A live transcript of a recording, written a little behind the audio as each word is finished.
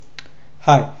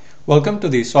Hi, welcome to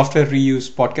the Software Reuse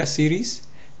podcast series.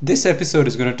 This episode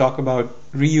is going to talk about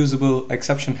reusable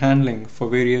exception handling for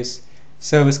various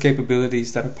service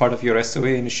capabilities that are part of your SOA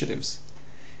initiatives.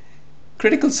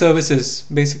 Critical services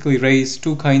basically raise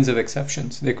two kinds of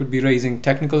exceptions. They could be raising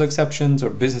technical exceptions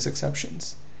or business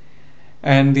exceptions.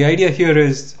 And the idea here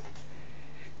is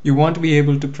you want to be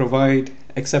able to provide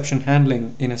exception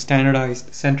handling in a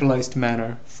standardized, centralized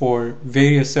manner for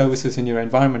various services in your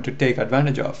environment to take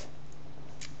advantage of.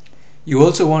 You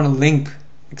also want to link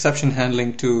exception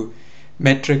handling to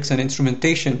metrics and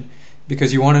instrumentation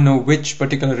because you want to know which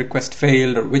particular request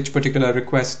failed or which particular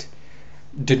request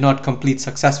did not complete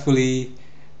successfully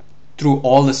through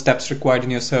all the steps required in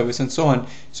your service and so on.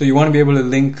 So you want to be able to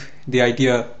link the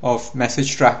idea of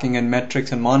message tracking and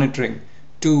metrics and monitoring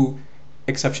to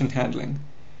exception handling.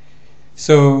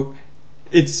 So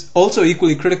it's also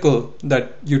equally critical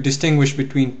that you distinguish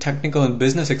between technical and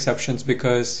business exceptions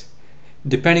because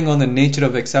depending on the nature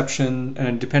of exception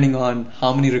and depending on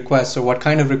how many requests or what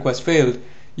kind of request failed,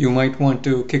 you might want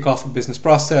to kick off a business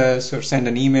process or send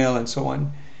an email and so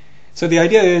on. So the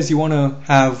idea is you want to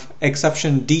have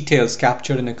exception details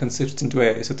captured in a consistent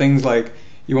way. So things like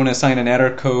you want to assign an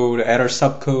error code, error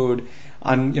subcode,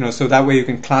 and so that way you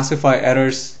can classify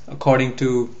errors according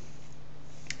to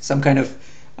some kind of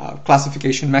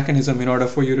classification mechanism in order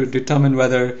for you to determine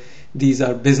whether these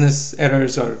are business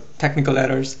errors or technical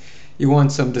errors. You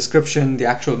want some description, the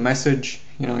actual message,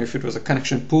 if it was a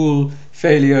connection pool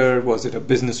failure, was it a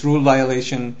business rule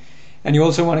violation? And you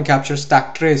also want to capture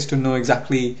stack trace to know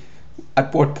exactly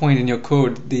at what point in your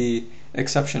code the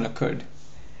exception occurred.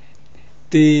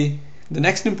 The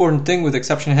next important thing with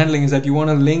exception handling is that you want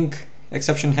to link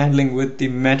exception handling with the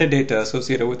metadata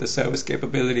associated with the service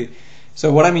capability.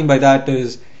 So what I mean by that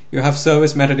is you have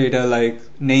service metadata like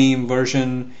name,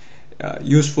 version,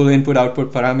 useful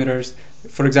input-output parameters.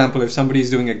 For example, if somebody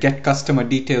is doing a get customer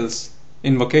details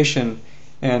invocation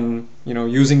and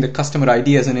using the customer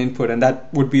ID as an input, and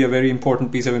that would be a very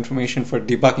important piece of information for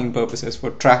debugging purposes,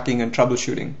 for tracking and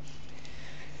troubleshooting.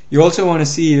 You also want to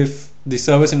see if the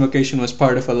service invocation was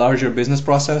part of a larger business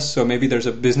process. So maybe there's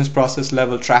a business process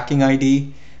level tracking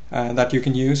ID that you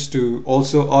can use to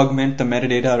also augment the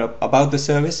metadata about the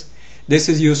service. This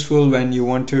is useful when you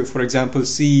want to, for example,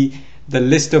 see the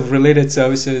list of related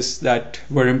services that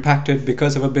were impacted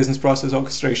because of a business process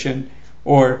orchestration,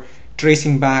 or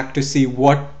tracing back to see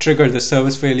what triggered the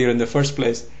service failure in the first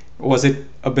place. Was it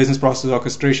a business process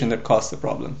orchestration that caused the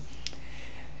problem?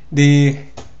 The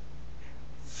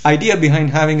idea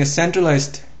behind having a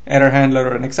centralized error handler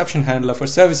or an exception handler for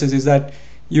services is that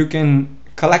you can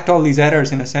collect all these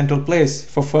errors in a central place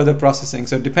for further processing.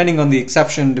 So depending on the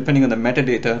exception, depending on the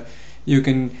metadata, you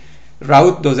can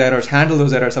route those errors, handle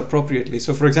those errors appropriately.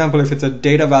 So for example, if it's a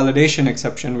data validation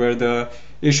exception where the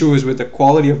issue is with the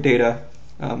quality of data,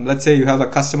 let's say you have a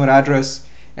customer address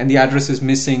and the address is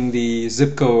missing the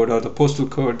zip code or the postal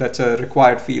code, that's a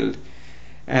required field.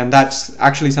 And that's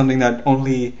actually something that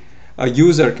only a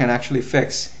user can actually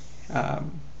fix.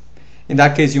 In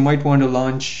that case, you might want to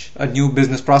launch a new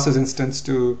business process instance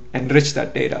to enrich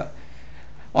that data.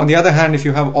 On the other hand, if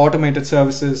you have automated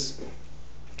services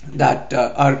that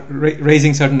are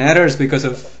raising certain errors because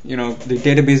of the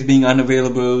database being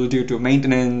unavailable due to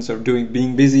maintenance or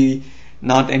being busy,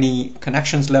 not any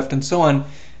connections left and so on,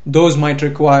 those might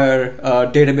require a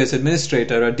database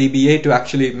administrator, a DBA, to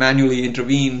actually manually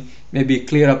intervene, maybe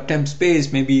clear up temp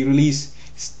space, maybe release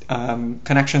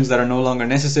connections that are no longer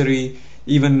necessary,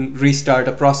 even restart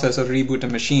a process or reboot a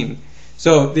machine.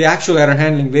 So the actual error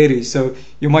handling varies. So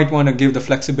you might want to give the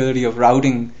flexibility of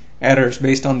routing errors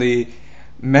based on the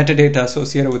metadata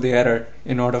associated with the error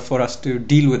in order for us to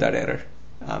deal with that error.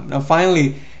 Now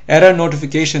finally, error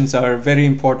notifications are very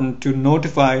important to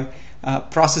notify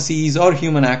processes or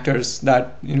human actors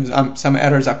that some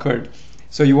errors occurred.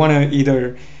 So you want to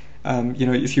either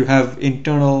if you have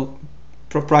internal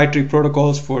proprietary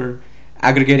protocols for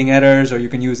aggregating errors, or you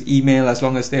can use email as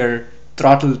long as they're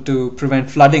throttled to prevent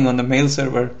flooding on the mail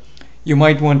server, you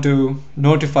might want to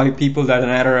notify people that an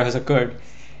error has occurred.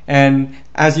 And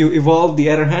as you evolve the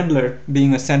error handler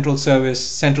being a central service,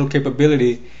 central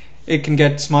capability, it can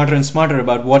get smarter and smarter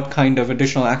about what kind of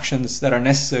additional actions that are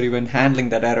necessary when handling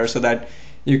that error, so that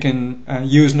you can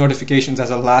use notifications as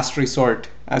a last resort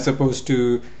as opposed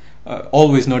to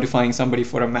always notifying somebody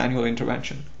for a manual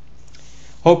intervention.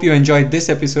 Hope you enjoyed this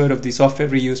episode of the Software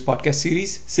Reuse podcast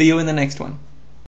series. See you in the next one.